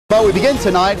Well, we begin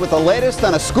tonight with the latest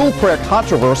on a school prayer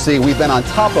controversy we've been on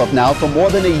top of now for more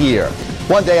than a year.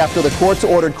 One day after the courts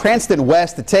ordered Cranston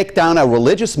West to take down a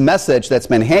religious message that's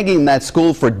been hanging in that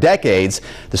school for decades,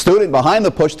 the student behind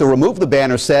the push to remove the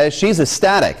banner says she's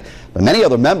ecstatic. But many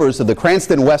other members of the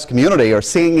Cranston West community are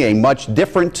singing a much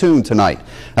different tune tonight.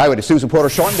 Eyewitness News reporter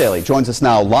Sean Daly joins us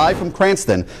now live from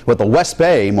Cranston with the West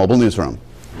Bay Mobile Newsroom.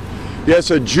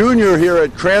 Yes, a junior here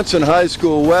at Cranston High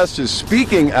School West is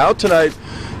speaking out tonight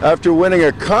after winning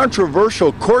a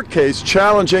controversial court case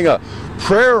challenging a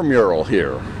prayer mural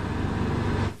here.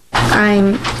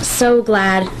 I'm so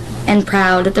glad and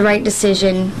proud that the right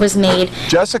decision was made.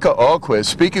 Jessica Alquist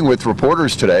speaking with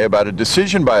reporters today about a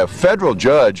decision by a federal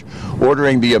judge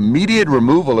ordering the immediate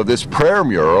removal of this prayer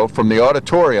mural from the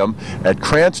auditorium at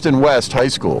Cranston West High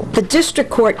School. The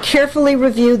district court carefully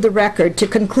reviewed the record to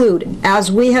conclude,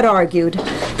 as we had argued,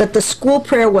 that the school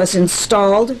prayer was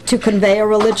installed to convey a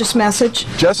religious message.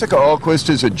 Jessica Alquist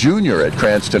is a junior at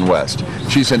Cranston West.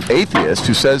 She's an atheist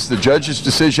who says the judge's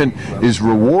decision is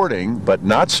rewarding but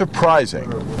not surprising.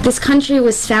 This country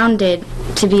was founded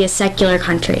to be a secular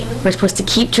country. We're supposed to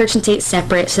keep church and state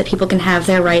separate so that people can have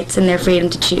their rights and their freedom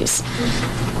to choose.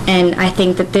 And I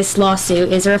think that this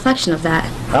lawsuit is a reflection of that.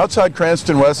 Outside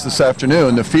Cranston West this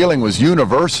afternoon, the feeling was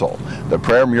universal. The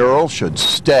prayer mural should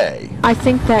stay. I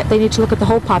think that they need to look at the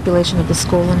whole population of the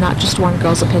school and not just one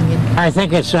girl's opinion. I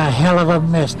think it's a hell of a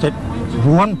mess that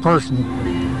one person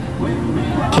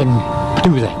can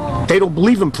do that. They don't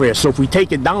believe in prayer, so if we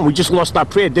take it down, we just lost our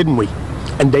prayer, didn't we?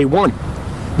 And they won,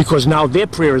 because now their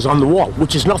prayer is on the wall,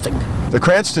 which is nothing. The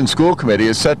Cranston School Committee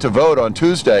is set to vote on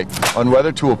Tuesday on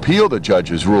whether to appeal the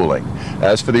judge's ruling.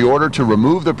 As for the order to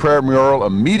remove the prayer mural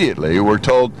immediately, we're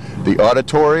told the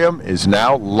auditorium is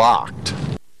now locked.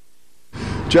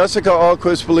 Jessica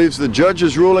Alquist believes the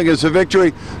judge's ruling is a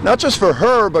victory, not just for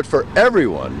her, but for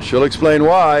everyone. She'll explain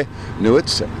why, new at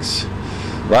 6.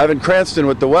 Live in Cranston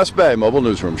with the West Bay Mobile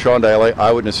Newsroom, Sean Daly,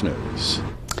 Eyewitness News.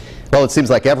 Well, it seems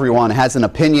like everyone has an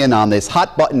opinion on this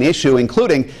hot-button issue,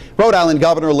 including Rhode Island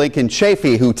Governor Lincoln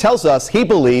Chafee, who tells us he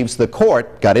believes the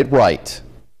court got it right.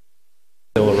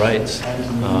 The Bill of Rights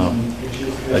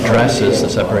addresses the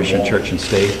separation of church and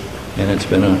state, and it's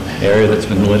been an area that's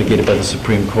been litigated by the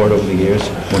Supreme Court over the years.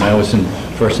 When I was in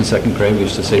first and second grade, we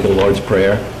used to say the Lord's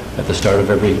Prayer at the start of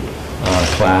every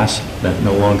class. That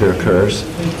no longer occurs,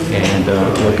 and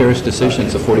Laguerre's decision,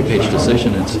 it's a 40-page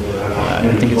decision.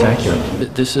 I think it's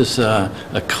accurate. This is a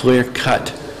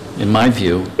clear-cut, in my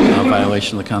view,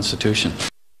 violation of the Constitution.